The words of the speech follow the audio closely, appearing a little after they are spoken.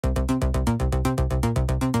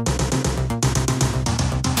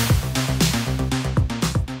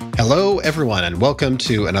Hello, everyone, and welcome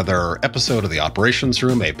to another episode of The Operations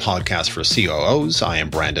Room, a podcast for COOs. I am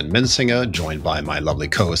Brandon Minsinga, joined by my lovely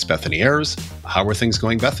co-host, Bethany Ayers. How are things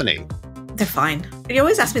going, Bethany? They're fine. You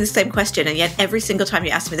always ask me the same question, and yet every single time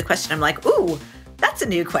you ask me the question, I'm like, ooh, that's a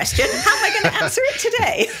new question. How am I going to answer it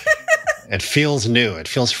today? It feels new. It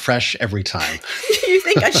feels fresh every time. You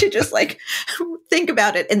think I should just think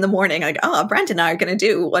about it in the morning? Like, Brandon and I are going to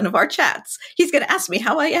do one of our chats. He's going to ask me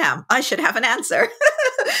how I am. I should have an answer.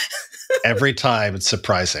 Every time it's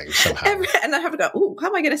surprising somehow. And I have to go, ooh, how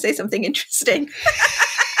am I going to say something interesting?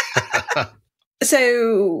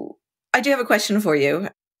 So I do have a question for you,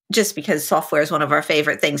 just because software is one of our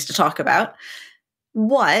favorite things to talk about.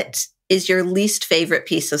 What is your least favorite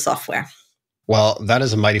piece of software? Well, that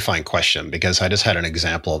is a mighty fine question because I just had an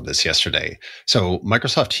example of this yesterday. So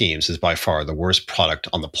Microsoft Teams is by far the worst product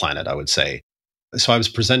on the planet, I would say. So I was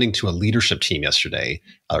presenting to a leadership team yesterday,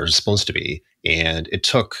 or supposed to be, and it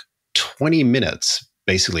took 20 minutes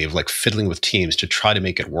basically of fiddling with Teams to try to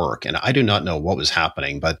make it work. And I do not know what was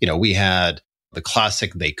happening, but we had the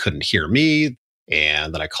classic, they couldn't hear me.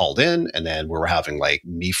 And then I called in and then we were having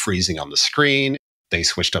me freezing on the screen. They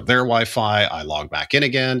switched up their Wi-Fi. I logged back in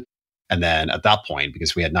again. And then at that point,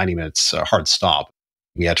 because we had 90 minutes hard stop,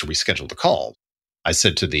 we had to reschedule the call. I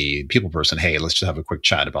said to the people person, hey, let's just have a quick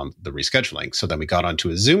chat about the rescheduling. So then we got onto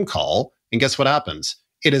a Zoom call and guess what happens?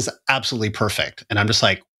 It is absolutely perfect. And I'm just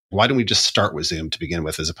like, why don't we just start with Zoom to begin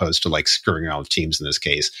with, as opposed to screwing around with Teams in this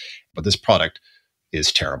case? But this product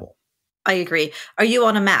is terrible. I agree. Are you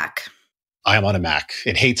on a Mac? I am on a Mac.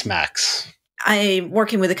 It hates Macs. I'm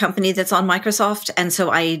working with a company that's on Microsoft. And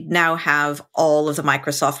so I now have all of the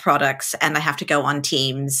Microsoft products and I have to go on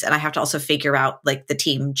Teams and I have to also figure out the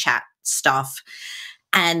team chat stuff.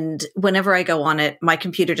 And whenever I go on it, my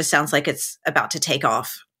computer just sounds like it's about to take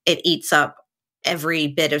off. It eats up every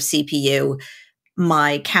bit of CPU.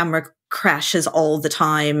 My camera crashes all the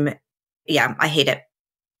time. Yeah, I hate it.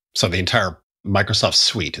 So the entire Microsoft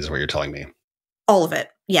suite is what you're telling me. All of it.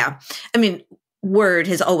 Yeah. I mean, Word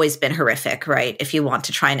has always been horrific, right? If you want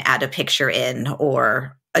to try and add a picture in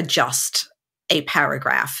or adjust a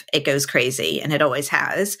paragraph, it goes crazy, and it always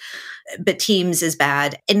has. But Teams is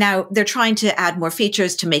bad. And now they're trying to add more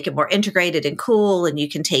features to make it more integrated and cool, and you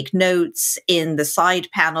can take notes in the side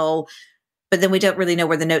panel, but then we don't really know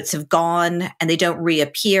where the notes have gone and they don't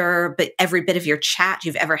reappear. But every bit of your chat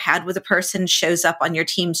you've ever had with a person shows up on your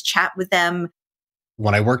Teams chat with them.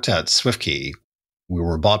 When I worked at SwiftKey, we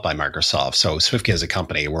were bought by Microsoft. So SwiftKey as a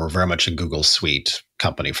company, we're very much a Google Suite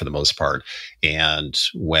company for the most part. And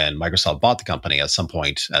when Microsoft bought the company, at some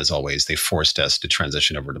point, as always, they forced us to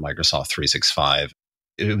transition over to Microsoft 365.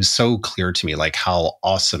 It was so clear to me how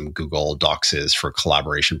awesome Google Docs is for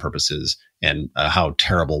collaboration purposes and how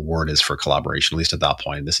terrible Word is for collaboration, at least at that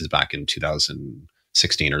point. This is back in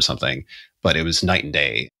 2016 or something, but it was night and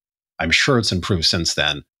day. I'm sure it's improved since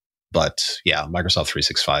then. But yeah, Microsoft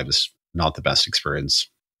 365 is not the best experience.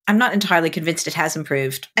 I'm not entirely convinced it has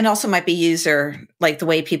improved. And also might be user, the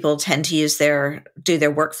way people tend to do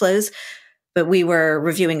their workflows. But we were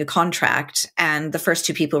reviewing a contract and the first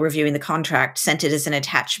two people reviewing the contract sent it as an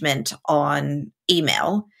attachment on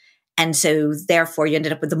email. And so therefore you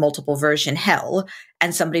ended up with the multiple version hell.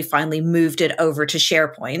 And somebody finally moved it over to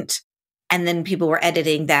SharePoint. And then people were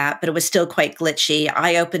editing that, but it was still quite glitchy.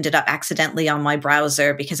 I opened it up accidentally on my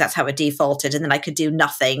browser because that's how it defaulted. And then I could do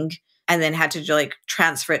nothing and then had to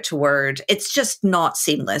transfer it to Word. It's just not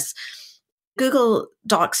seamless. Google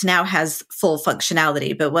Docs now has full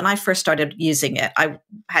functionality, but when I first started using it, I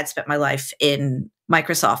had spent my life in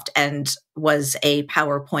Microsoft and was a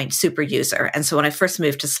PowerPoint super user. And so when I first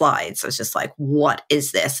moved to slides, I was just like, what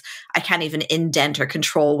is this? I can't even indent or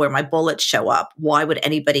control where my bullets show up. Why would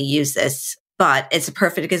anybody use this? But it's a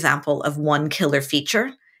perfect example of one killer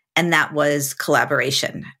feature, and that was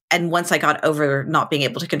collaboration. And once I got over not being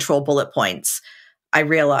able to control bullet points, I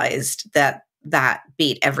realized that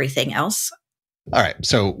beat everything else. All right.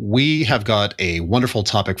 So we have got a wonderful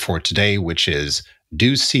topic for today, which is,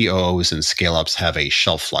 do COOs and scale-ups have a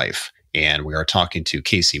shelf life? And we are talking to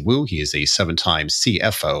Casey Wu. He is a 7-time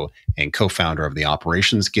CFO and co-founder of the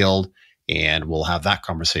Operations Guild. And we'll have that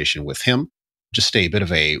conversation with him. Just a bit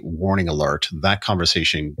of a warning alert. That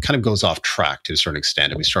conversation kind of goes off track to a certain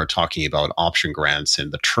extent. And we start talking about option grants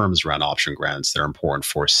and the terms around option grants that are important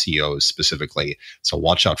for COOs specifically. So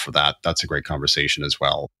watch out for that. That's a great conversation as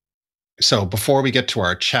well. So before we get to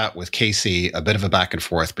our chat with Casey, a bit of a back and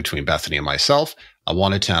forth between Bethany and myself, I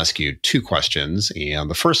wanted to ask you two questions. And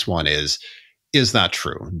the first one is that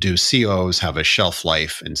true? Do COOs have a shelf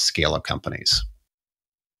life in scale-up companies?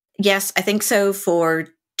 Yes, I think so for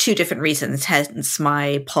two different reasons, hence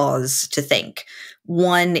my pause to think.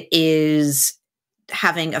 One is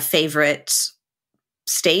having a favorite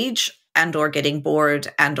stage and or getting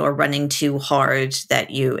bored and or running too hard that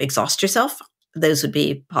you exhaust yourself. Those would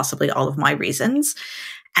be possibly all of my reasons.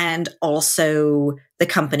 And also the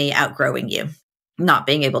company outgrowing you, not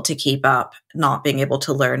being able to keep up, not being able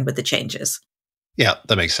to learn with the changes. Yeah,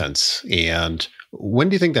 that makes sense. And when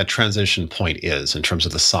do you think that transition point is in terms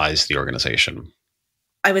of the size of the organization?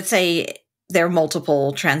 I would say there are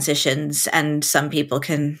multiple transitions, and some people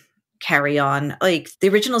can carry on. Like the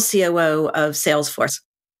original COO of Salesforce,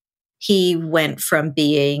 he went from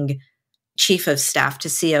being chief of staff to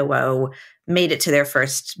COO, made it to their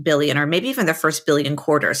first billion, or maybe even their first billion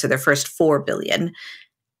quarter, so their first 4 billion.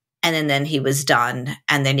 And then he was done,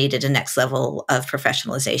 and they needed a next level of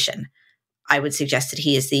professionalization. I would suggest that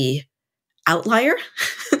he is the outlier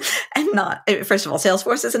and not, first of all,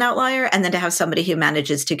 Salesforce is an outlier. And then to have somebody who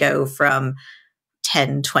manages to go from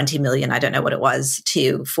 10, 20 million, I don't know what it was,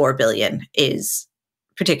 to 4 billion is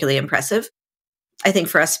particularly impressive. I think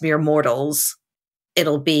for us mere mortals,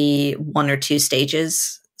 it'll be 1 or 2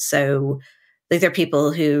 stages. So there are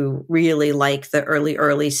people who really like the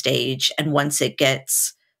early stage. And once it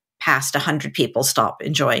gets past 100 people, stop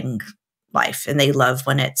enjoying life. And they love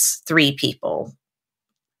when it's 3 people.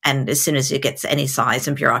 And as soon as it gets any size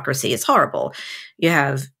and bureaucracy, it's horrible. You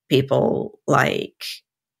have people like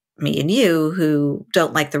me and you who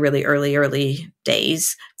don't like the really early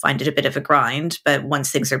days, find it a bit of a grind. But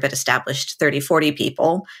once things are a bit established, 30, 40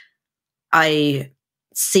 people, I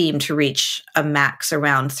seem to reach a max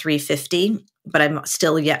around 350, but I'm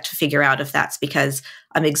still yet to figure out if that's because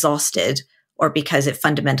I'm exhausted or because it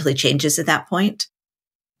fundamentally changes at that point.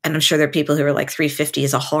 And I'm sure there are people who are like 350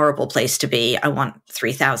 is a horrible place to be. I want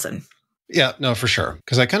 3,000. Yeah, no, for sure.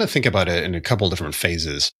 Because I kind of think about it in a couple of different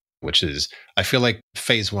phases, which is I feel like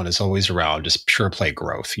phase 1 is always around just pure play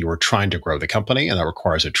growth. You are trying to grow the company, and that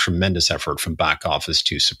requires a tremendous effort from back office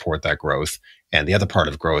to support that growth. And the other part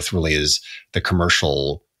of growth really is the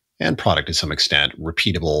commercial and product to some extent,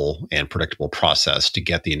 repeatable and predictable process to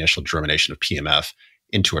get the initial germination of PMF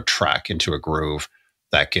into a track, into a groove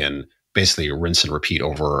that can basically rinse and repeat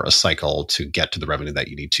over a cycle to get to the revenue that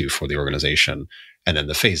you need to for the organization. And then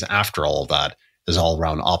the phase after all of that is all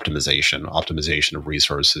around optimization of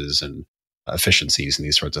resources and efficiencies and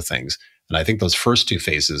these sorts of things. And I think those first 2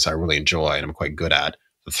 phases I really enjoy and I'm quite good at.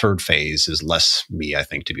 The third phase is less me, I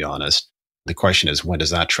think, to be honest. The question is, when does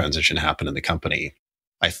that transition happen in the company?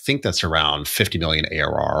 I think that's around 50 million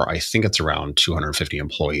ARR. I think it's around 250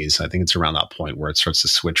 employees. I think it's around that point where it starts to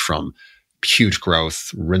switch from huge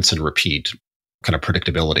growth, rinse and repeat kind of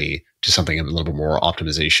predictability to something a little bit more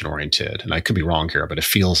optimization oriented. And I could be wrong here, but it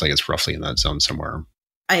feels like it's roughly in that zone somewhere.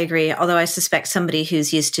 I agree. Although I suspect somebody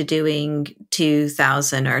who's used to doing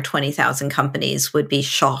 2,000 or 20,000 companies would be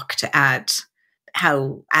shocked at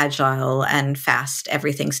how agile and fast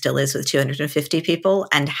everything still is with 250 people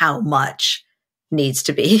and how much needs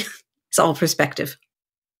to be. It's all perspective.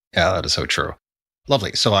 Yeah, that is so true.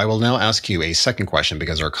 Lovely. So I will now ask you a second question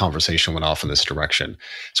because our conversation went off in this direction.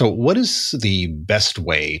 So what is the best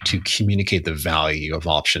way to communicate the value of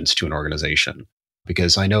options to an organization?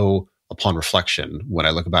 Because I know upon reflection, when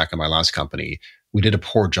I look back at my last company, we did a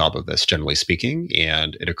poor job of this, generally speaking.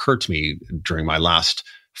 And it occurred to me during my last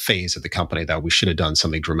phase of the company that we should have done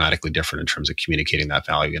something dramatically different in terms of communicating that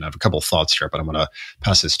value. And I have a couple of thoughts here, but I'm going to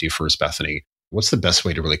pass this to you first, Bethany. What's the best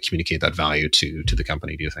way to really communicate that value to the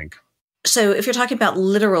company, do you think? So if you're talking about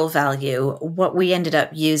literal value, what we ended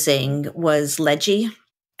up using was Ledgy.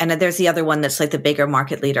 And there's the other one that's like the bigger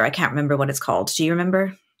market leader. I can't remember what it's called. Do you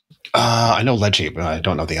remember? I know Ledgy, but I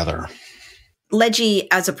don't know the other. Ledgy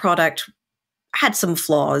as a product had some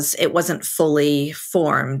flaws. It wasn't fully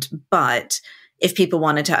formed, but if people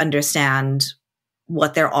wanted to understand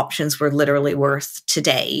what their options were literally worth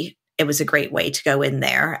today, it was a great way to go in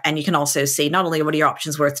there. And you can also see not only what are your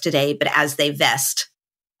options worth today, but as they vest,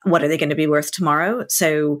 what are they going to be worth tomorrow?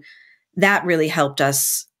 So that really helped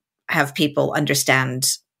us have people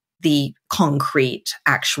understand the concrete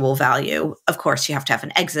actual value. Of course, you have to have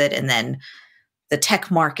an exit, and then the tech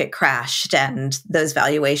market crashed, and those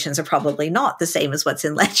valuations are probably not the same as what's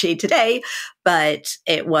in Ledgy today, but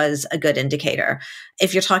it was a good indicator.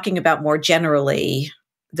 If you're talking about more generally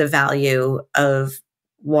the value of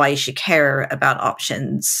why you should care about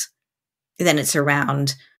options, then it's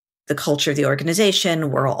around the culture of the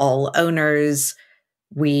organization. We're all owners.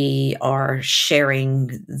 We are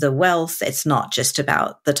sharing the wealth. It's not just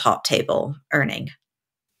about the top table earning.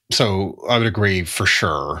 So I would agree for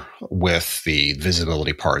sure with the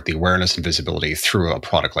visibility part, the awareness and visibility through a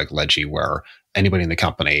product like Ledgy, where anybody in the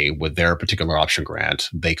company with their particular option grant,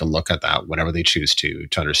 they can look at that whenever they choose to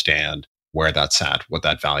understand where that's at, what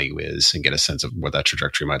that value is, and get a sense of what that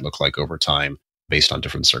trajectory might look like over time based on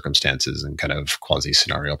different circumstances and kind of quasi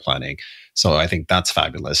scenario planning. So I think that's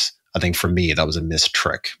fabulous. I think for me, that was a missed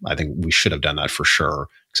trick. I think we should have done that for sure,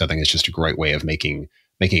 because I think it's just a great way of making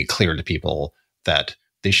it clear to people that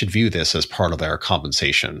they should view this as part of their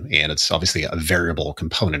compensation. And it's obviously a variable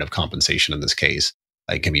component of compensation in this case.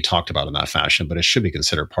 It can be talked about in that fashion, but it should be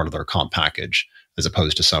considered part of their comp package as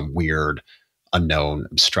opposed to some weird, unknown,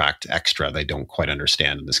 abstract extra they don't quite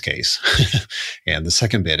understand in this case. And the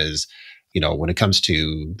second bit is, when it comes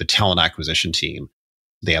to the talent acquisition team,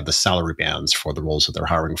 they have the salary bands for the roles that they're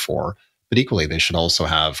hiring for. But equally, they should also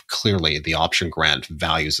have clearly the option grant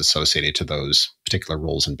values associated to those particular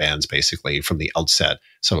roles and bands, basically from the outset.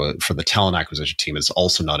 So for the talent acquisition team, it's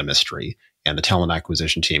also not a mystery. And the talent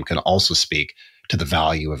acquisition team can also speak to the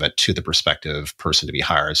value of it to the prospective person to be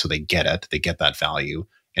hired. So they get it, they get that value.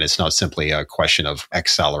 And it's not simply a question of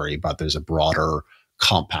X salary, but there's a broader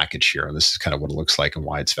comp package here. And this is kind of what it looks like and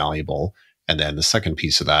why it's valuable. And then the second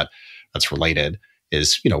piece of that that's related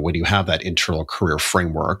is, when you have that internal career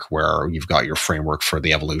framework where you've got your framework for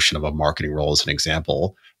the evolution of a marketing role as an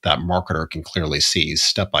example, that marketer can clearly see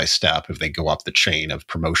step by step if they go up the chain of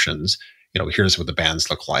promotions, here's what the bands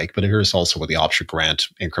look like, but here's also what the option grant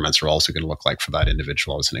increments are also going to look like for that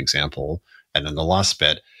individual as an example. And then the last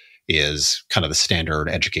bit is kind of the standard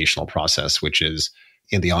educational process, which is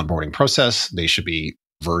in the onboarding process, they should be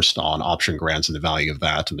versed on option grants and the value of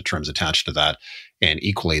that and the terms attached to that. And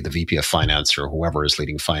equally, the VP of finance or whoever is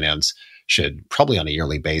leading finance should probably on a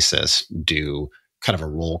yearly basis do kind of a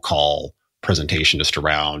roll call presentation just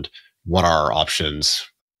around what are our options,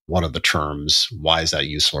 what are the terms, why is that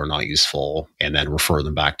useful or not useful, and then refer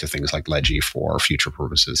them back to things like Ledgy for future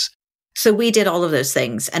purposes. So we did all of those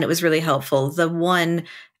things and it was really helpful. The one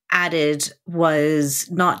added was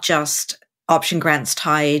not just option grants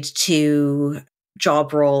tied to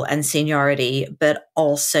job role and seniority, but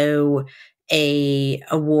also a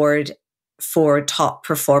award for top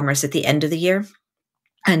performers at the end of the year.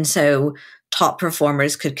 And so top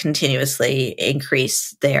performers could continuously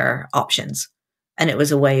increase their options. And it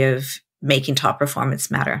was a way of making top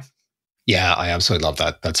performance matter. Yeah, I absolutely love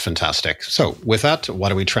that. That's fantastic. So with that, why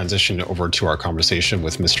don't we transition over to our conversation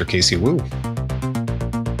with Mr. Casey Wu?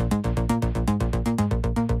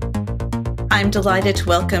 I'm delighted to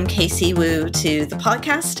welcome Casey Wu to the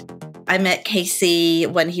podcast. I met Casey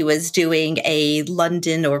when he was doing a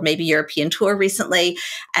London or maybe European tour recently.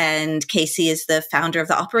 And Casey is the founder of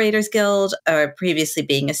the Operators Guild, previously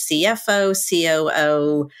being a CFO,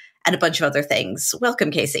 COO, and a bunch of other things.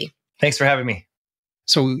 Welcome, Casey. Thanks for having me.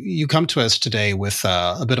 So you come to us today with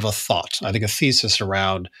a bit of a thought, I think a thesis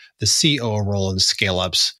around the COO role in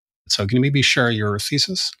scale-ups. So can you maybe share your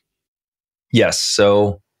thesis? Yes.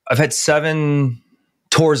 So I've had 7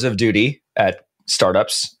 tours of duty at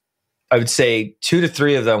startups. I would say 2 to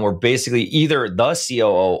 3 of them were basically either the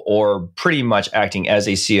COO or pretty much acting as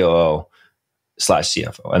a COO/CFO,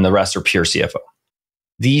 and the rest are pure CFO.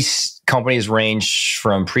 These companies range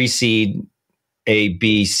from pre-seed, A,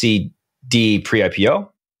 B, C, D, pre-IPO,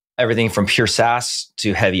 everything from pure SaaS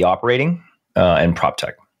to heavy operating and prop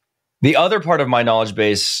tech. The other part of my knowledge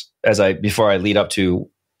base, before I lead up to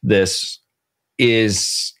this,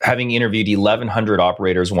 is having interviewed 1,100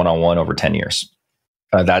 operators one-on-one over 10 years.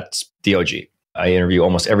 That's the OG. I interview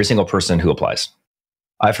almost every single person who applies.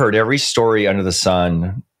 I've heard every story under the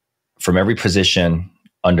sun from every position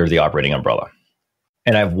under the operating umbrella.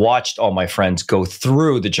 And I've watched all my friends go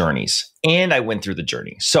through the journeys, and I went through the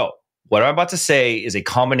journey. So what I'm about to say is a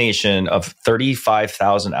combination of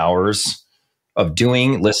 35,000 hours of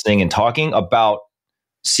doing, listening, and talking about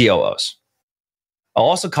COOs. I'll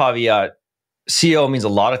also caveat, COO means a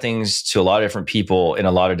lot of things to a lot of different people in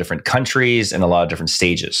a lot of different countries and a lot of different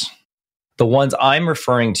stages. The ones I'm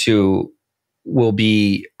referring to will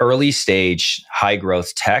be early stage, high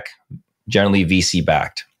growth tech, generally VC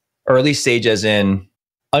backed. Early stage as in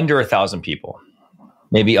under 1,000 people,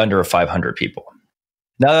 maybe under 500 people.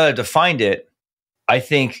 Now that I've defined it, I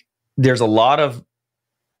think there's a lot of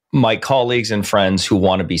my colleagues and friends who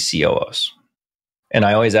want to be COOs. And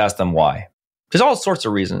I always ask them why. There's all sorts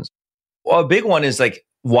of reasons. Well, a big one is like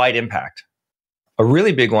wide impact. A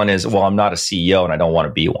really big one is, well, I'm not a CEO and I don't want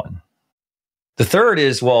to be one. The third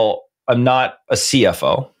is, well, I'm not a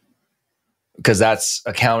CFO because that's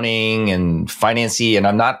accounting and financy, and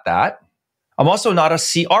I'm not that. I'm also not a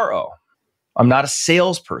CRO. I'm not a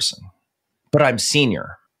salesperson, but I'm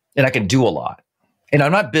senior and I can do a lot. And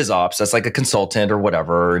I'm not Biz Ops, that's like a consultant or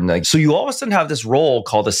whatever. And like, so you all of a sudden have this role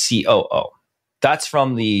called a COO. That's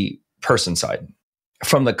from the person side.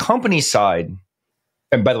 From the company side,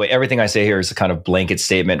 and by the way, everything I say here is a kind of blanket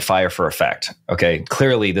statement, fire for effect. Okay.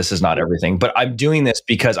 Clearly, this is not everything, but I'm doing this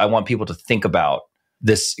because I want people to think about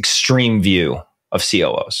this extreme view of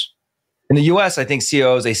COOs. In the US, I think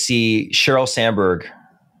COOs, they see Sheryl Sandberg,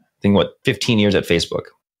 15 years at Facebook,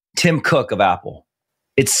 Tim Cook of Apple.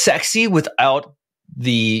 It's sexy without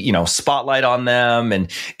the, spotlight on them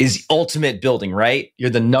and is ultimate building, right? You're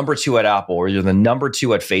the number 2 at Apple or you're the number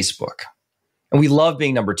 2 at Facebook. And we love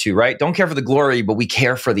being number 2, right? Don't care for the glory, but we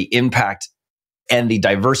care for the impact and the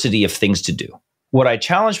diversity of things to do. What I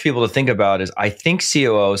challenge people to think about is I think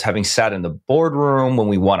COOs, having sat in the boardroom when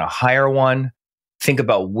we want to hire one, think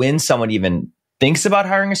about when someone even thinks about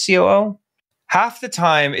hiring a COO. Half the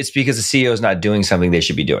time, it's because the CEO is not doing something they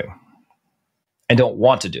should be doing and don't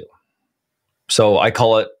want to do. So I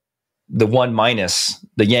call it the 1 minus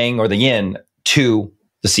the yang or the yin to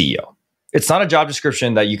the CEO. It's not a job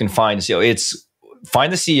description that you can find a CEO. It's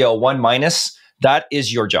find the CEO, 1 minus. That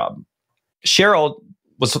is your job. Sheryl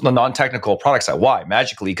was the non-technical product side. Why?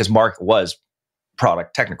 Magically, because Mark was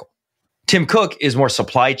product technical. Tim Cook is more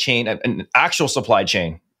supply chain, an actual supply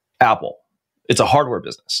chain, Apple. It's a hardware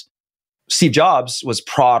business. Steve Jobs was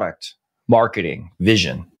product, marketing,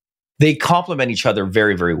 vision. They complement each other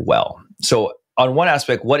very, very well. So on one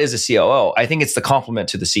aspect, what is a COO? I think it's the complement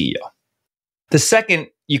to the CEO. The second,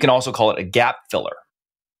 you can also call it a gap filler.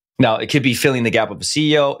 Now, it could be filling the gap of a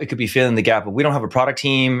CEO. It could be filling the gap of we don't have a product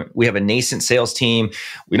team. We have a nascent sales team.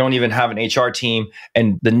 We don't even have an HR team.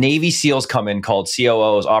 And the Navy SEALs come in called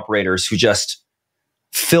COOs, operators who just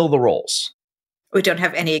fill the roles. We don't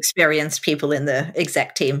have any experienced people in the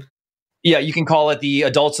exec team. Yeah, you can call it the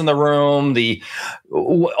adults in the room, the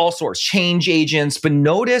all sorts, change agents. But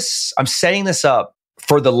notice I'm setting this up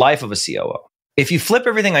for the life of a COO. If you flip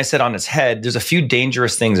everything I said on its head, there's a few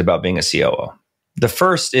dangerous things about being a COO. The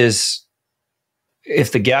first is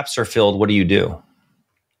if the gaps are filled, what do you do?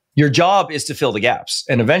 Your job is to fill the gaps,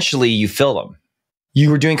 and eventually you fill them.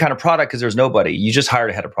 You were doing kind of product because there's nobody. You just hired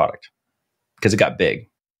a head of product because it got big.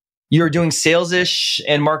 You're doing sales-ish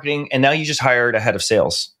and marketing, and now you just hired a head of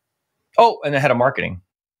sales. Oh, and a head of marketing.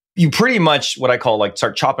 You pretty much, what I call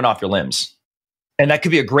start chopping off your limbs. And that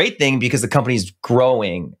could be a great thing because the company's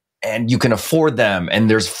growing and you can afford them and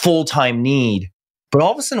there's full-time need. But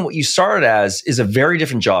all of a sudden, what you started as is a very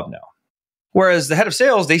different job now. Whereas the head of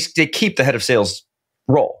sales, they keep the head of sales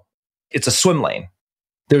role. It's a swim lane.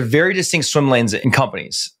 There are very distinct swim lanes in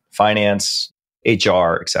companies, finance,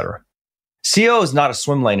 HR, et cetera. CEO is not a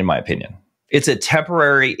swim lane, in my opinion. It's a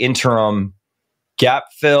temporary interim gap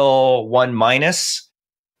fill 1 minus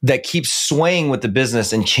that keeps swaying with the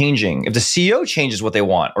business and changing. If the CEO changes what they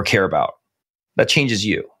want or care about, that changes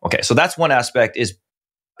you. Okay, so that's one aspect.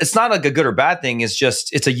 It's not like a good or bad thing.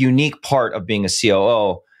 It's a unique part of being a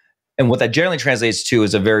COO. And what that generally translates to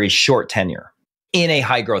is a very short tenure in a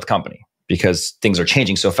high growth company because things are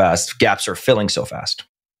changing so fast, gaps are filling so fast.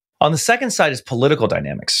 On the second side is political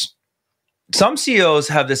dynamics. Some CEOs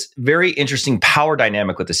have this very interesting power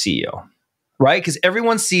dynamic with the CEO, right? Because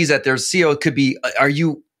everyone sees that their CEO could be, are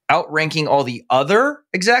you outranking all the other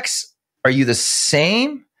execs? Are you the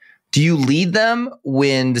same? Do you lead them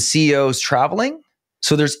when the CEO is traveling?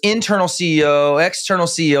 So there's internal CEO, external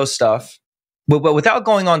CEO stuff. But without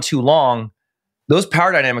going on too long, those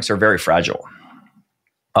power dynamics are very fragile.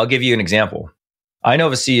 I'll give you an example. I know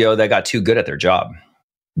of a CEO that got too good at their job.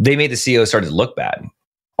 They made the CEO start to look bad.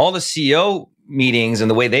 All the CEO meetings and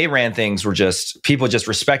the way they ran things were just, people just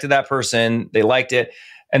respected that person. They liked it.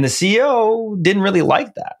 And the CEO didn't really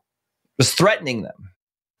like that. It was threatening them.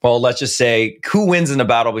 Well, let's just say, who wins in a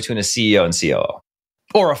battle between a CEO and COO?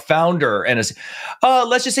 Or a founder and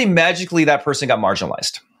let's just say magically that person got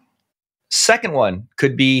marginalized. Second one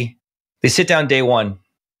could be, they sit down day one.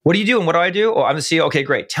 What do you do and what do I do? Oh, I'm the CEO. Okay,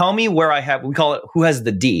 great. Tell me where I have, we call it who has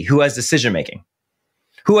the D, who has decision making.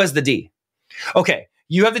 Who has the D? Okay,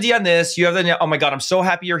 you have the D on this. You have the, oh my God, I'm so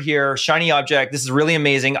happy you're here. Shiny object. This is really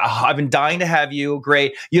amazing. Oh, I've been dying to have you.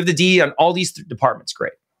 Great. You have the D on all these departments.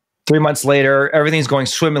 Great. 3 months later, everything's going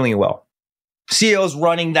swimmingly well. CEO's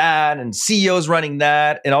running that and CEO's running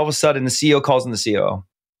that. And all of a sudden the CEO calls in the COO.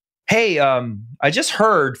 Hey, I just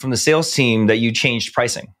heard from the sales team that you changed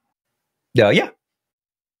pricing. Yeah,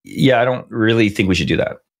 I don't really think we should do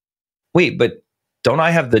that. Wait, but don't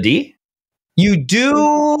I have the D? You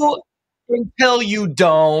do until you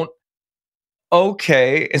don't.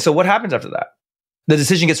 Okay. And so what happens after that? The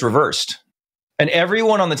decision gets reversed. And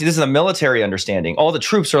everyone on the team, this is a military understanding. All the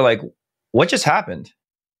troops are like, what just happened?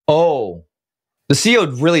 Oh, the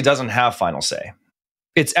CEO really doesn't have final say.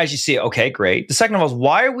 It's as you see, okay, great. The second of all is,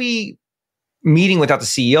 why are we meeting without the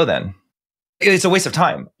CEO then? It's a waste of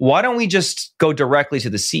time. Why don't we just go directly to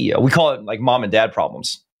the CEO? We call it like mom and dad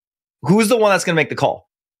problems. Who's the one that's going to make the call?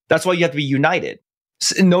 That's why you have to be united.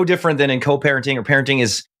 No different than in co-parenting or parenting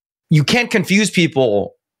is you can't confuse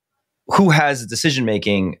people who has decision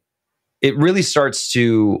making. It really starts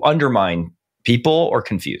to undermine people or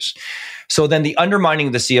confuse. So then the undermining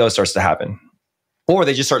of the CEO starts to happen. Or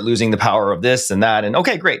they just start losing the power of this and that. And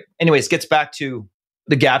okay, great. Anyways, gets back to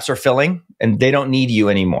the gaps are filling and they don't need you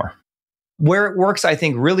anymore. Where it works, I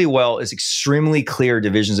think, really well is extremely clear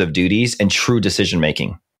divisions of duties and true decision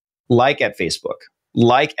making, like at Facebook,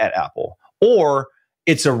 like at Apple, or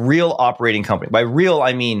it's a real operating company. By real,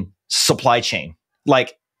 I mean supply chain.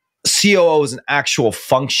 Like COO is an actual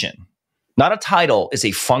function, not a title, is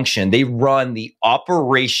a function. They run the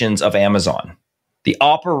operations of Amazon, the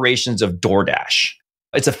operations of DoorDash.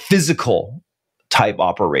 It's a physical type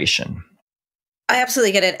operation. I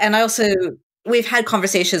absolutely get it. And we've had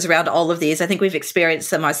conversations around all of these. I think we've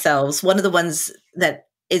experienced them ourselves. One of the ones that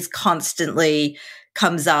is constantly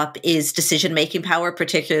comes up is decision-making power,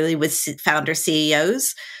 particularly with founder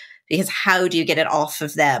CEOs, because how do you get it off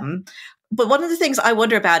of them? But one of the things I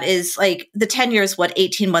wonder about is like the tenure is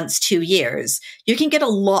 18 months, 2 years. You can get a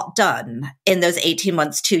lot done in those 18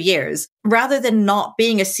 months, 2 years. Rather than not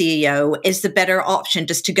being a CEO, is the better option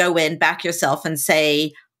just to go in, back yourself and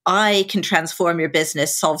say, I can transform your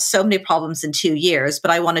business, solve so many problems in 2 years, but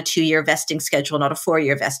I want a 2-year vesting schedule, not a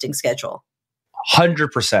 4-year vesting schedule.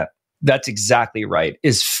 100%. That's exactly right.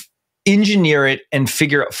 Is engineer it and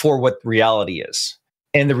figure out for what reality is.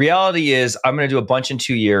 And the reality is I'm going to do a bunch in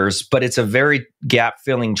 2 years, but it's a very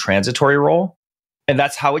gap-filling transitory role. And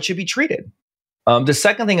that's how it should be treated. The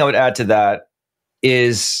second thing I would add to that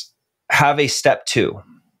is have a step 2.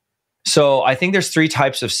 So I think there's 3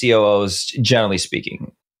 types of COOs, generally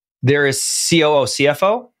speaking. There is COO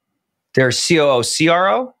CFO, there's COO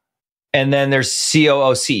CRO, and then there's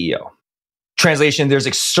COO CEO. Translation, there's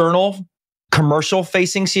external commercial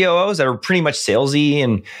facing COOs that are pretty much salesy,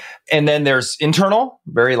 and then there's internal,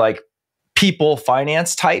 very like people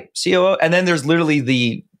finance type COO, and then there's literally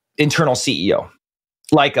the internal CEO,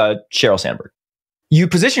 like a Sheryl Sandberg. You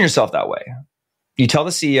position yourself that way. You tell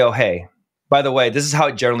the CEO, hey, by the way, this is how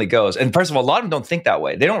it generally goes. And first of all, a lot of them don't think that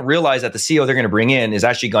way. They don't realize that the CEO they're going to bring in is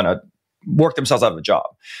actually going to work themselves out of a job.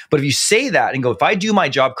 But if you say that and go, if I do my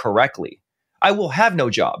job correctly, I will have no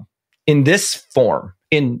job in this form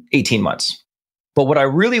in 18 months. But what I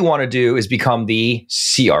really want to do is become the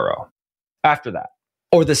CRO after that,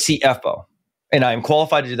 or the CFO. And I am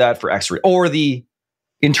qualified to do that for X, or the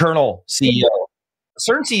internal CEO.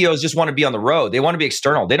 Certain CEOs just want to be on the road. They want to be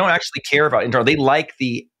external. They don't actually care about internal. They like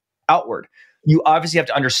the outward. You obviously have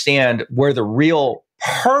to understand where the real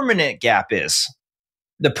permanent gap is,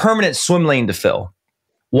 the permanent swim lane to fill.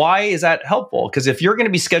 Why is that helpful? Because if you're going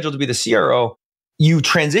to be scheduled to be the CRO, you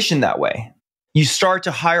transition that way. You start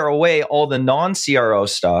to hire away all the non-CRO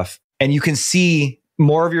stuff, and you can see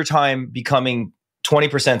more of your time becoming 20%,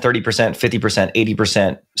 30%, 50%,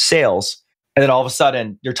 80% sales. And then all of a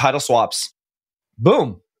sudden, your title swaps.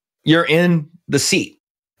 Boom, you're in the seat.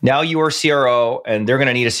 Now you are CRO, and they're going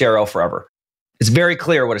to need a CRO forever. It's very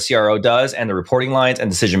clear what a CRO does and the reporting lines and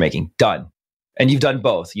decision-making. Done. And you've done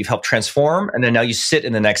both. You've helped transform, and then now you sit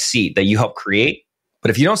in the next seat that you help create. But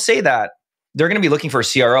if you don't say that, they're going to be looking for a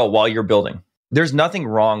CRO while you're building. There's nothing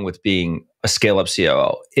wrong with being a scale-up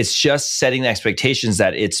COO. It's just setting the expectations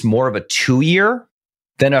that it's more of a 2-year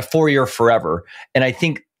than a 4-year forever. And I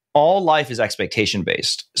think all life is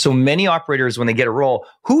expectation-based. So many operators, when they get a role,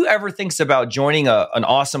 whoever thinks about joining an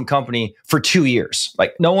awesome company for 2 years?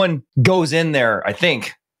 Like no one goes in there, I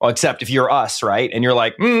think, well, except if you're us, right? And you're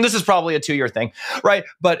like, this is probably a 2-year thing, right?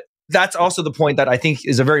 But that's also the point that I think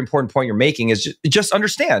is a very important point you're making is just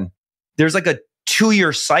understand. There's like a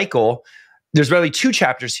 2-year cycle. There's really 2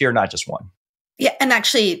 chapters here, not just 1. Yeah. And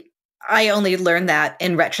actually, I only learned that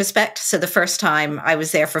in retrospect. So the first time I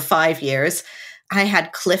was there for 5 years, I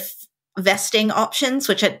had cliff vesting options,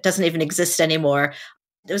 which it doesn't even exist anymore.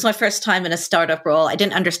 It was my first time in a startup role. I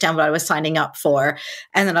didn't understand what I was signing up for.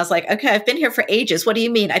 And then I was like, okay, I've been here for ages. What do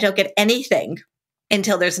you mean? I don't get anything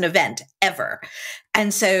until there's an event ever.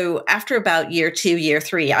 And so after about year 2, year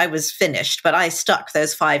 3, I was finished, but I stuck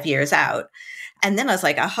those 5 years out. And then I was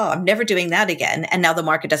like, aha, I'm never doing that again. And now the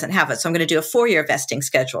market doesn't have it. So I'm going to do a 4-year vesting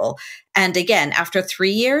schedule. And again, after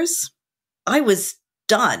 3 years, I was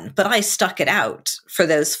done, but I stuck it out for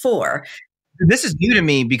those 4. This is new to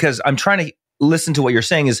me because I'm trying to listen to what you're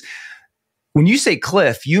saying is when you say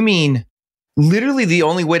cliff, you mean literally the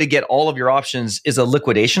only way to get all of your options is a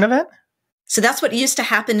liquidation event? So that's what used to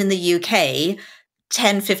happen in the UK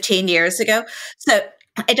 10, 15 years ago. So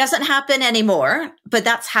it doesn't happen anymore, but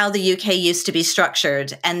that's how the UK used to be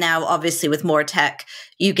structured. And now, obviously, with more tech,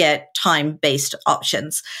 you get time-based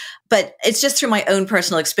options. But it's just through my own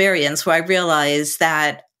personal experience where I realize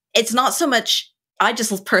that it's not so much, I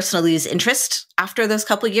just personally lose interest after those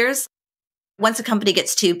couple of years. Once a company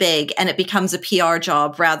gets too big and it becomes a PR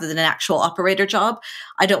job rather than an actual operator job,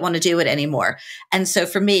 I don't want to do it anymore. And so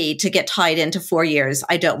for me to get tied into 4 years,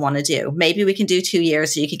 I don't want to do. Maybe we can do 2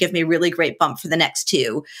 years so you can give me a really great bump for the next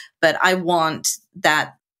 2. But I want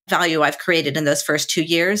that value I've created in those first 2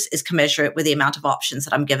 years is commensurate with the amount of options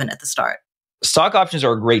that I'm given at the start. Stock options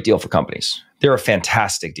are a great deal for companies. They're a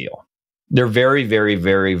fantastic deal. They're very, very,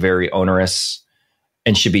 very, very onerous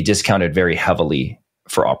and should be discounted very heavily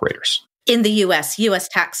for operators. In the US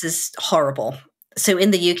tax is horrible. So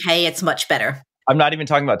in the UK, it's much better. I'm not even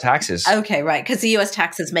talking about taxes. Okay, right. Because the US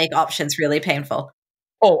taxes make options really painful.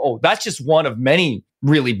 Oh, that's just one of many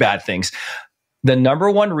really bad things. The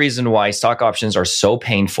number one reason why stock options are so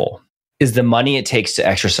painful is the money it takes to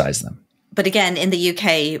exercise them. But again, in the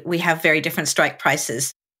UK, we have very different strike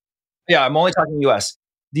prices. Yeah, I'm only talking US.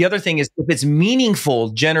 The other thing is, if it's meaningful,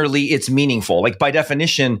 generally it's meaningful. Like by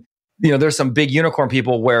definition, there's some big unicorn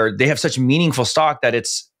people where they have such meaningful stock that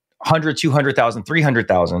it's 100, 200,000,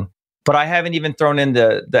 300,000. But I haven't even thrown in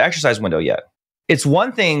the exercise window yet. It's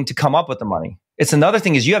one thing to come up with the money. It's another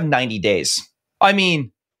thing is you have 90 days. I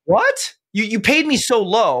mean, what? You paid me so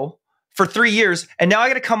low for 3 years, and now I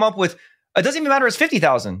got to come up with, it doesn't even matter if it's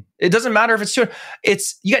 50,000. It doesn't matter if it's 200.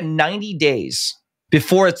 You got 90 days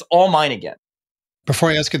before it's all mine again. Before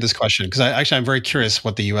I ask you this question, because I'm very curious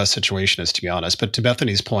what the US situation is, to be honest. But to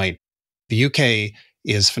Bethany's point, the UK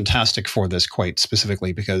is fantastic for this quite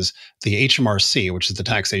specifically because the HMRC, which is the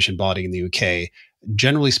taxation body in the UK,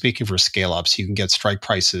 generally speaking for scale-ups, you can get strike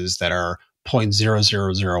prices that are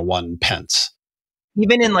 0.0001 pence.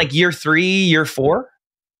 Even in like year 3, year 4?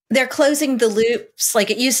 They're closing the loops. Like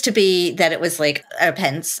it used to be that it was like a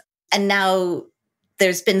pence. And now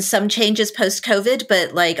there's been some changes post-COVID,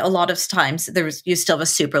 but like a lot of times you still have a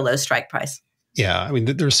super low strike price. Yeah, I mean,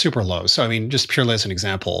 they're super low. So, I mean, just purely as an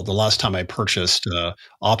example, the last time I purchased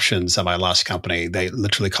options at my last company, they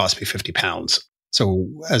literally cost me £50. So,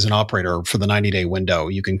 as an operator, for the 90-day window,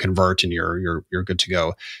 you can convert and you're good to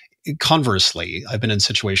go. Conversely, I've been in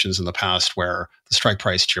situations in the past where the strike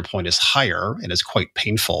price, to your point, is higher and is quite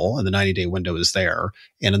painful, and the 90-day window is there.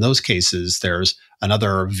 And in those cases, there's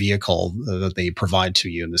another vehicle that they provide to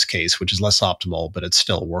you in this case, which is less optimal, but it's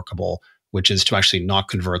still workable, which is to actually not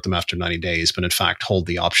convert them after 90 days, but in fact hold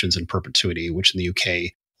the options in perpetuity, which in the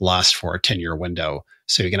UK last for a 10-year window.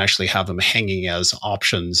 So you can actually have them hanging as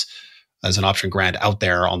options, as an option grant out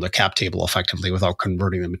there on the cap table effectively without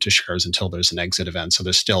converting them into shares until there's an exit event. So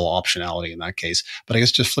there's still optionality in that case. But I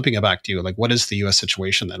guess just flipping it back to you, like what is the US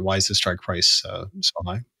situation then? Why is the strike price so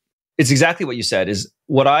high? It's exactly what you said. Is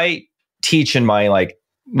what I teach in my like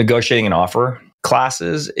negotiating an offer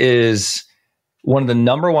classes is one of the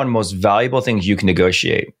number one most valuable things you can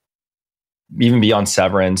negotiate, even beyond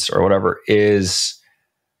severance or whatever, is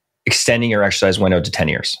extending your exercise window to 10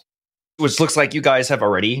 years, which looks like you guys have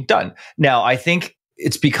already done. Now, I think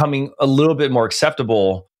it's becoming a little bit more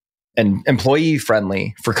acceptable and employee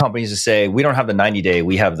friendly for companies to say, we don't have the 90-day,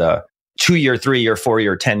 we have the 2-year, 3-year,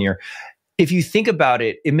 4-year, 10-year. If you think about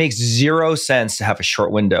it, it makes zero sense to have a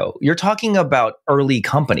short window. You're talking about early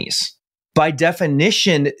companies. By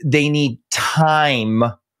definition, they need time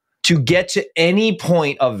to get to any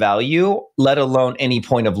point of value, let alone any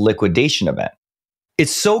point of liquidation event.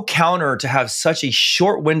 It's so counter to have such a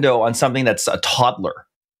short window on something that's a toddler.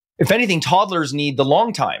 If anything, toddlers need the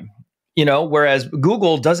long time, whereas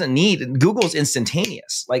Google's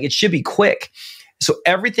instantaneous. Like it should be quick. So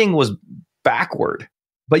everything was backward.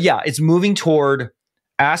 But yeah, it's moving toward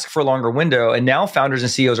ask for a longer window. And now founders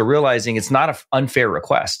and CEOs are realizing it's not an unfair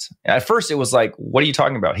request. At first, it was like, what are you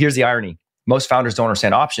talking about? Here's the irony. Most founders don't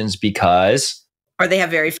understand options because... Or they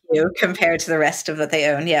have very few compared to the rest of what they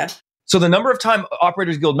own, yeah. So the number of time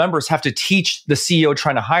Operators Guild members have to teach the CEO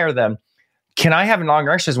trying to hire them, can I have a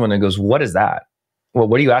longer exercise window? Goes, what is that? Well,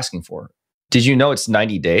 what are you asking for? Did you know it's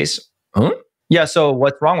 90 days? Huh? Yeah, so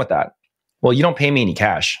what's wrong with that? Well, you don't pay me any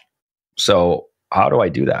cash. So how do I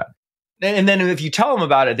do that? And then if you tell them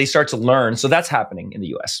about it, they start to learn. So that's happening in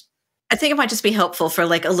the US. I think it might just be helpful for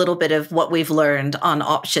like a little bit of what we've learned on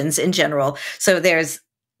options in general. So there's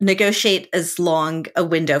negotiate as long a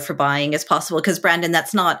window for buying as possible. Because Brandon,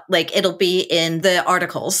 that's not like, it'll be in the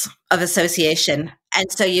articles of association.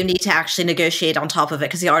 And so you need to actually negotiate on top of it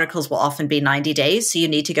because the articles will often be 90 days. So you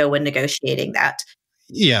need to go when negotiating that.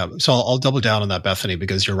 Yeah, so I'll double down on that, Bethany,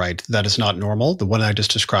 because you're right. That is not normal. The one I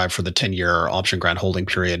just described for the 10-year option grant holding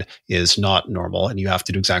period is not normal. And you have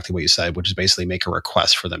to do exactly what you said, which is basically make a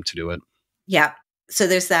request for them to do it. Yeah. So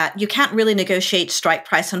there's that. You can't really negotiate strike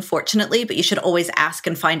price, unfortunately, but you should always ask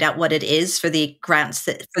and find out what it is for the grants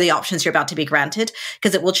for the options you're about to be granted,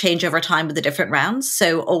 because it will change over time with the different rounds.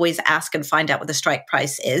 So always ask and find out what the strike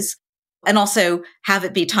price is. And also have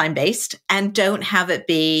it be time-based, and don't have it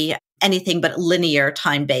be anything but linear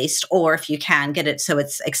time-based, or if you can get it so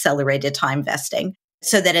it's accelerated time vesting,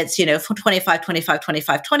 so that it's, 25, 25,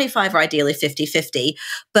 25, 25, or ideally 50, 50.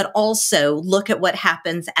 But also look at what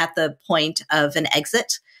happens at the point of an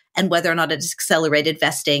exit and whether or not it's accelerated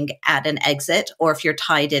vesting at an exit, or if you're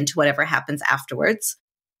tied into whatever happens afterwards.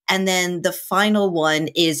 And then the final one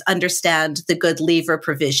is understand the good leaver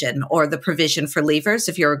provision, or the provision for leavers,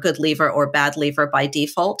 if you're a good leaver or bad leaver by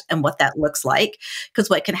default, and what that looks like. Because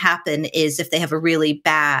what can happen is if they have a really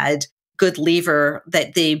bad good leaver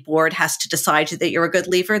that the board has to decide that you're a good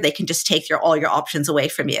leaver, they can just take all your options away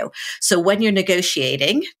from you. So when you're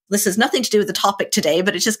negotiating, this has nothing to do with the topic today,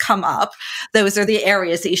 but it's just come up. Those are the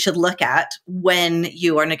areas that you should look at when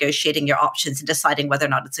you are negotiating your options and deciding whether or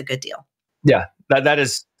not it's a good deal. Yeah, that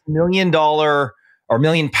is $1 million or £1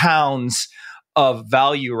 million of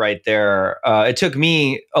value right there. It took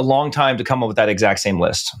me a long time to come up with that exact same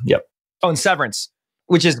list. Yep. Oh, and severance,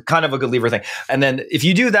 which is kind of a good lever thing. And then if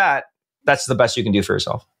you do that, that's the best you can do for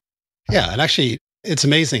yourself. Yeah. And actually, it's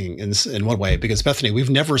amazing in one way, because Bethany,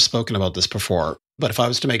 we've never spoken about this before. But if I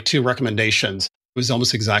was to make two recommendations, it was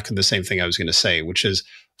almost exactly the same thing I was going to say, which is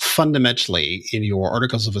fundamentally in your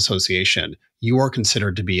articles of association, you are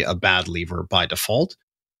considered to be a bad leaver by default,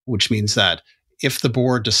 which means that if the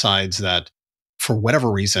board decides that for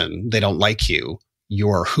whatever reason they don't like you,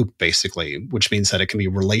 you're hooped basically, which means that it can be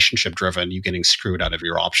relationship driven, you getting screwed out of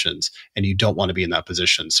your options, and you don't want to be in that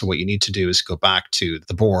position. So what you need to do is go back to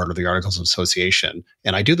the board or the articles of association.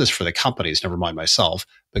 And I do this for the companies, never mind myself,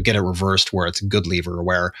 but get it reversed where it's a good lever,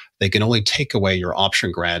 where they can only take away your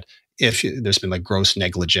option grant if there's been like gross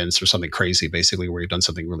negligence or something crazy, basically, where you've done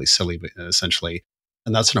something really silly, essentially.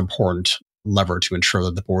 And that's an important lever to ensure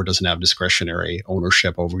that the board doesn't have discretionary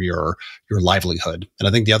ownership over your livelihood. And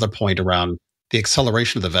I think the other point around the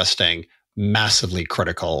acceleration of the vesting, massively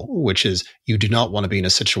critical, which is you do not want to be in a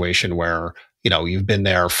situation where, you've been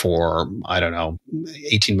there for,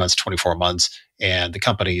 18 months, 24 months, and the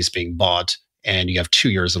company is being bought and you have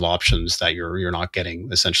 2 years of options that you're not getting,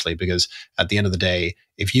 essentially, because at the end of the day,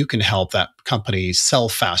 if you can help that company sell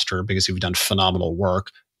faster because you've done phenomenal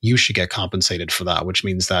work, you should get compensated for that, which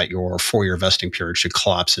means that your 4-year vesting period should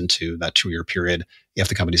collapse into that 2-year period if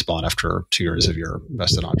the company's bought after 2 years of your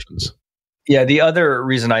vested options. Yeah, the other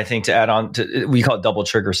reason I think to add on to, we call it double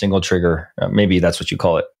trigger, single trigger. Maybe that's what you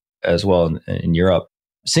call it as well in Europe.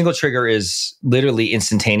 Single trigger is literally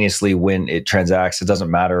instantaneously when it transacts. It doesn't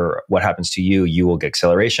matter what happens to you, you will get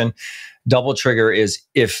acceleration. Double trigger is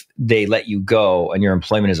if they let you go and your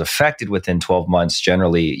employment is affected within 12 months,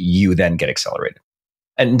 generally, you then get accelerated.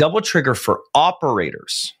 And double trigger for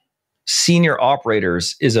operators, senior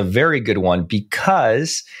operators, is a very good one,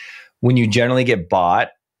 because when you generally get bought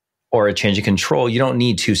or a change of control, you don't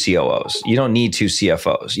need 2 COOs. You don't need 2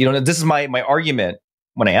 CFOs. This is my argument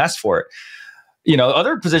when I asked for it.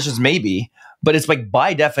 Other positions maybe, but it's like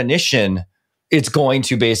by definition, it's going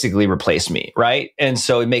to basically replace me, right? And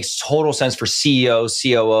so it makes total sense for CEOs,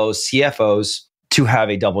 COOs, CFOs to have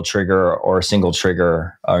a double trigger or a single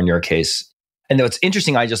trigger, or in your case. And what's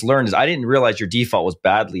interesting, I just learned, is I didn't realize your default was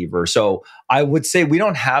bad lever. So I would say we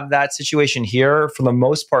don't have that situation here. For the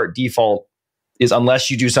most part, default is unless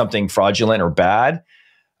you do something fraudulent or bad.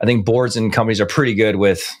 I think boards and companies are pretty good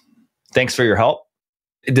with, thanks for your help.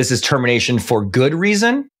 This is termination for good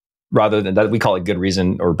reason, rather than that. We call it good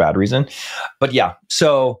reason or bad reason. But yeah,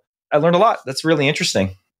 so I learned a lot. That's really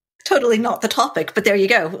interesting. Totally not the topic, but there you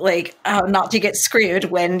go. Like, not to get screwed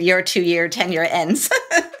when your 2-year tenure ends.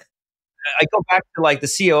 I go back to like the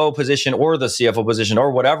COO position or the CFO position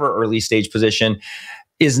or whatever early stage position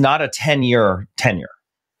is not a 10-year tenure,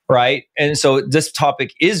 right? And so this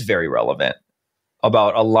topic is very relevant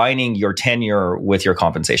about aligning your tenure with your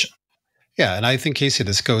compensation. Yeah. And I think, Casey,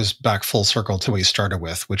 this goes back full circle to what you started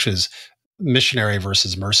with, which is missionary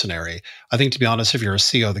versus mercenary. I think, to be honest, if you're a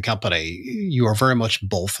CEO of the company, you are very much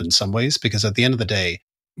both in some ways, because at the end of the day,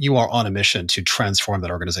 you are on a mission to transform that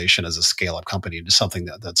organization as a scale-up company into something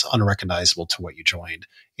that's unrecognizable to what you joined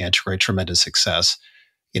and to create tremendous success.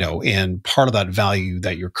 And part of that value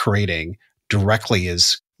that you're creating directly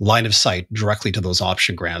is line of sight directly to those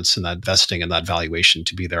option grants and that vesting and that valuation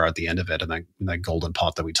to be there at the end of it, and that golden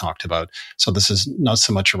pot that we talked about. So this is not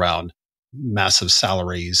so much around massive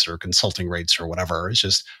salaries or consulting rates or whatever. It's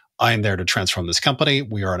just, I am there to transform this company.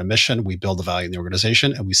 We are on a mission. We build the value in the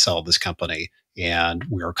organization and we sell this company and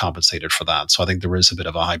we are compensated for that. So I think there is a bit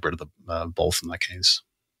of a hybrid of the both in that case.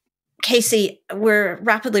 Casey, we're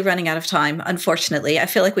rapidly running out of time, unfortunately. I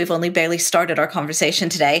feel like we've only barely started our conversation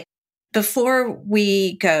today. Before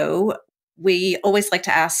we go, we always like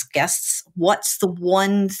to ask guests, what's the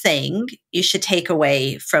one thing you should take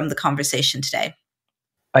away from the conversation today?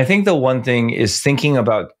 I think the one thing is thinking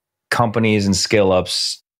about companies and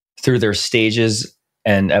scale-ups through their stages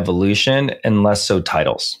and evolution and less so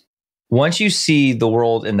titles. Once you see the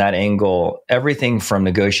world in that angle, everything from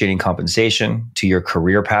negotiating compensation to your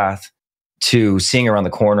career path, to seeing around the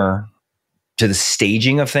corner, to the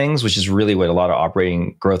staging of things, which is really what a lot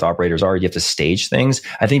of growth operators are. You have to stage things.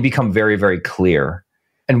 I think become very, very clear.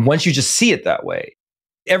 And once you just see it that way,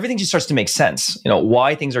 everything just starts to make sense.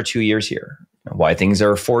 Why things are 2 years here, why things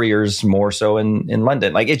are 4 years more so in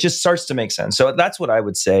London. Like, it just starts to make sense. So that's what I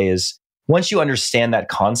would say is, once you understand that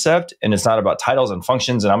concept, and it's not about titles and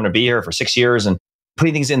functions, and I'm going to be here for 6 years, and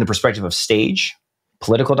putting things in the perspective of stage,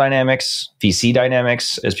 political dynamics, VC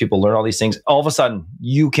dynamics, as people learn all these things, all of a sudden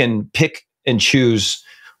you can pick and choose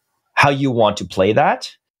how you want to play that.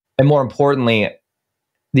 And more importantly,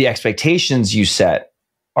 the expectations you set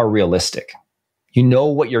are realistic. You know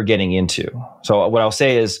what you're getting into. So what I'll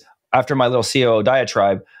say is, after my little COO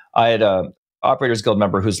diatribe, I had a Operators Guild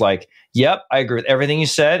member who's like, yep, I agree with everything you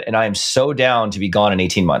said, and I am so down to be gone in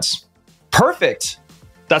 18 months. Perfect.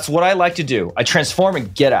 That's what I like to do. I transform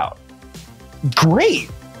and get out.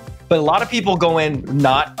 Great. But a lot of people go in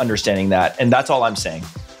not understanding that, and that's all I'm saying.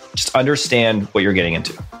 Just understand what you're getting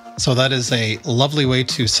into. So that is a lovely way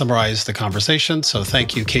to summarize the conversation. So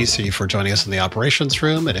thank you, Casey, for joining us in the operations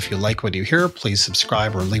room. And if you like what you hear, please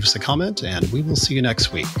subscribe or leave us a comment, and we will see you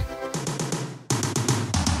next week.